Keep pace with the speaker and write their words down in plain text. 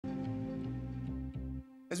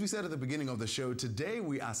As we said at the beginning of the show, today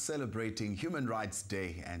we are celebrating Human Rights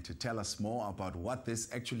Day, and to tell us more about what this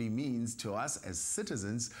actually means to us as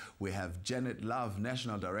citizens, we have Janet Love,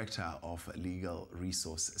 National Director of Legal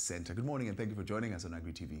Resource Centre. Good morning and thank you for joining us on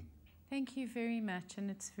Agri TV. Thank you very much, and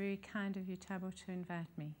it's very kind of you, Thabo, to invite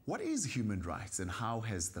me. What is human rights and how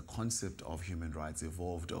has the concept of human rights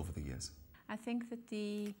evolved over the years? I think that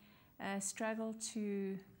the struggle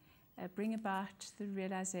to bring about the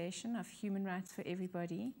realization of human rights for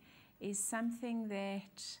everybody is something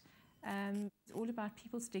that is all about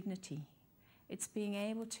people's dignity. It's being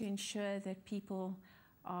able to ensure that people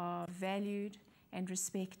are valued and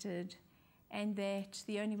respected, and that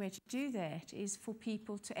the only way to do that is for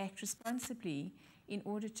people to act responsibly in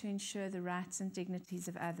order to ensure the rights and dignities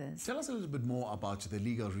of others. Tell us a little bit more about the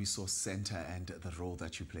Legal Resource Centre and the role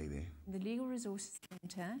that you play there. The Legal Resource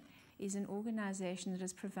Centre is an organisation that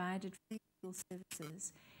has provided free legal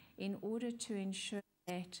services in order to ensure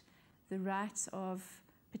that the rights of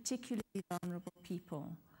particularly vulnerable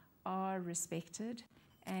people are respected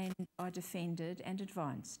and are defended and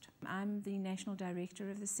advanced. I'm the National Director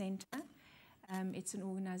of the Centre. It's an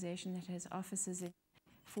organisation that has offices in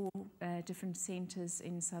 4 different centres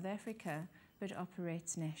in South Africa, but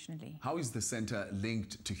operates nationally. How is the centre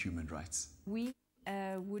linked to human rights? We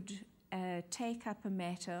would take up a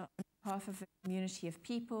matter on behalf of a community of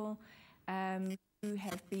people who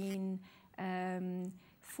have been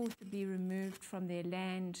forcibly removed from their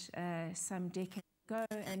land some decades ago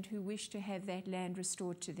and who wish to have that land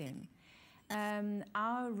restored to them.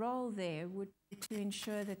 Our role there would be to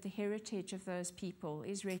ensure that the heritage of those people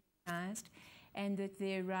is recognised and that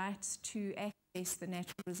their rights to access the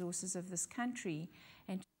natural resources of this country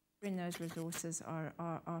and to share in those resources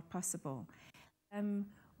are possible.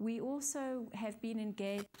 We also have been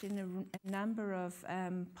engaged in a number of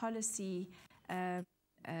policy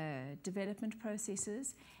development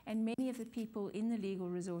processes, and many of the people in the Legal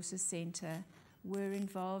Resources Centre were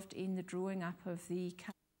involved in the drawing up of the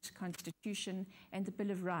Constitution and the Bill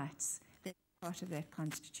of Rights that's part of that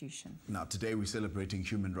Constitution. Now, today we're celebrating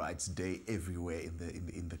Human Rights Day everywhere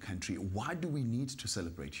in the country. Why do we need to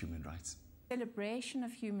celebrate human rights? Celebration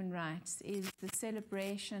of human rights is the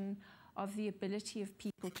celebration of the ability of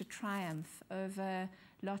people to triumph over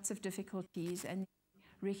lots of difficulties, and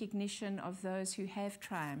recognition of those who have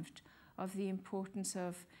triumphed, of the importance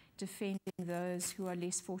of defending those who are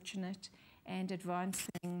less fortunate and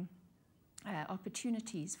advancing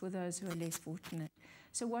opportunities for those who are less fortunate.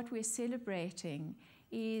 So what we're celebrating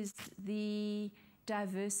is the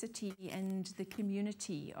diversity and the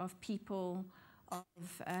community of people,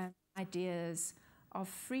 of ideas, of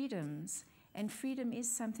freedoms. And freedom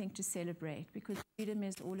is something to celebrate, because freedom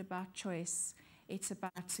is all about choice. It's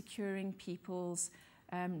about securing people's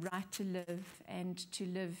right to live, and to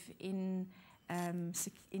live in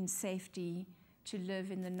safety, to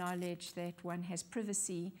live in the knowledge that one has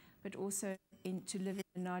privacy, but also to live in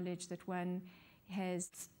the knowledge that one has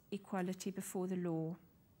equality before the law.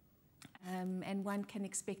 And one can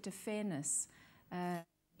expect a fairness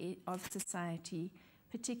of society,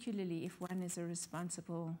 particularly if one is a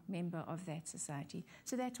responsible member of that society.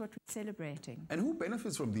 So that's what we're celebrating. And who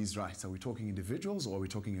benefits from these rights? Are we talking individuals or are we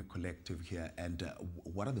talking a collective here? And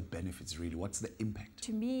what are the benefits really? What's the impact?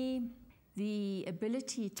 To me, the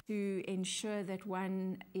ability to ensure that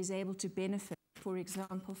one is able to benefit, for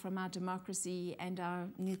example, from our democracy and our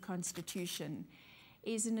new constitution,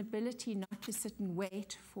 is an ability not to sit and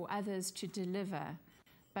wait for others to deliver,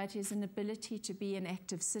 but is an ability to be an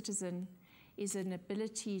active citizen, is an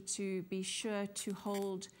ability to be sure to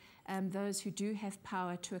hold those who do have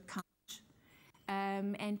power to account,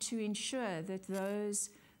 and to ensure that those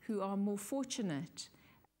who are more fortunate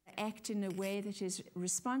act in a way that is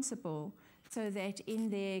responsible, so that in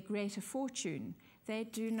their greater fortune they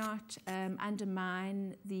do not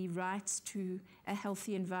undermine the rights to a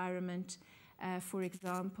healthy environment, for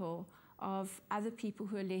example, of other people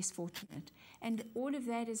who are less fortunate. And all of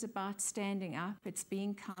that is about standing up, it's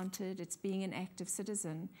being counted, it's being an active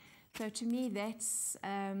citizen. So to me, that's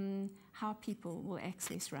how people will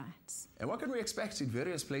access rights. And what can we expect in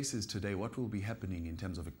various places today? What will be happening in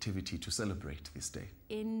terms of activity to celebrate this day?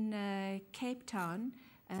 In Cape Town,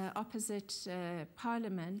 opposite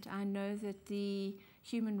Parliament, I know that the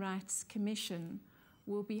Human Rights Commission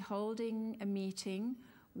will be holding a meeting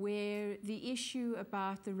where the issue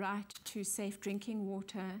about the right to safe drinking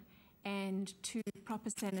water and to proper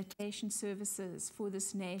sanitation services for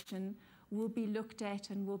this nation will be looked at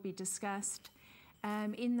and will be discussed,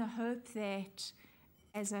 in the hope that,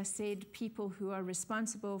 as I said, people who are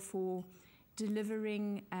responsible for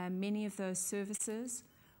delivering many of those services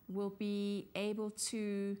will be able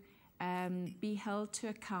to be held to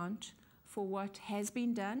account for what has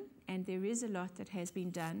been done, and there is a lot that has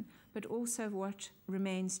been done, but also what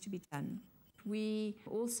remains to be done. We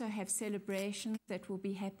also have celebrations that will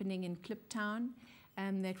be happening in Kliptown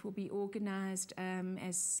that will be organized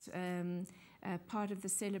as part of the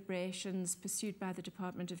celebrations pursued by the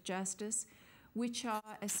Department of Justice, which are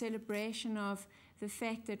a celebration of the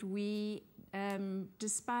fact that we,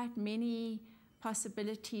 despite many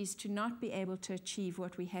possibilities to not be able to achieve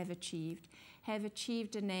what we have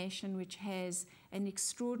achieved a nation which has an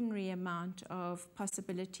extraordinary amount of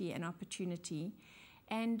possibility and opportunity,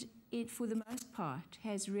 and it, for the most part,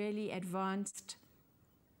 has really advanced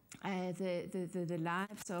the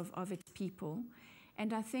lives of its people.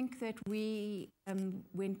 And I think that we,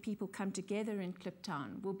 when people come together in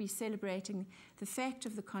Kliptown, will be celebrating the fact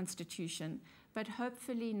of the Constitution, but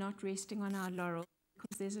hopefully not resting on our laurels,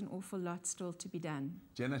 because there's an awful lot still to be done.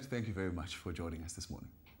 Janet, thank you very much for joining us this morning.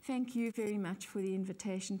 Thank you very much for the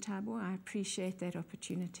invitation, Thabo. I appreciate that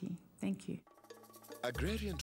opportunity. Thank you. Agrarian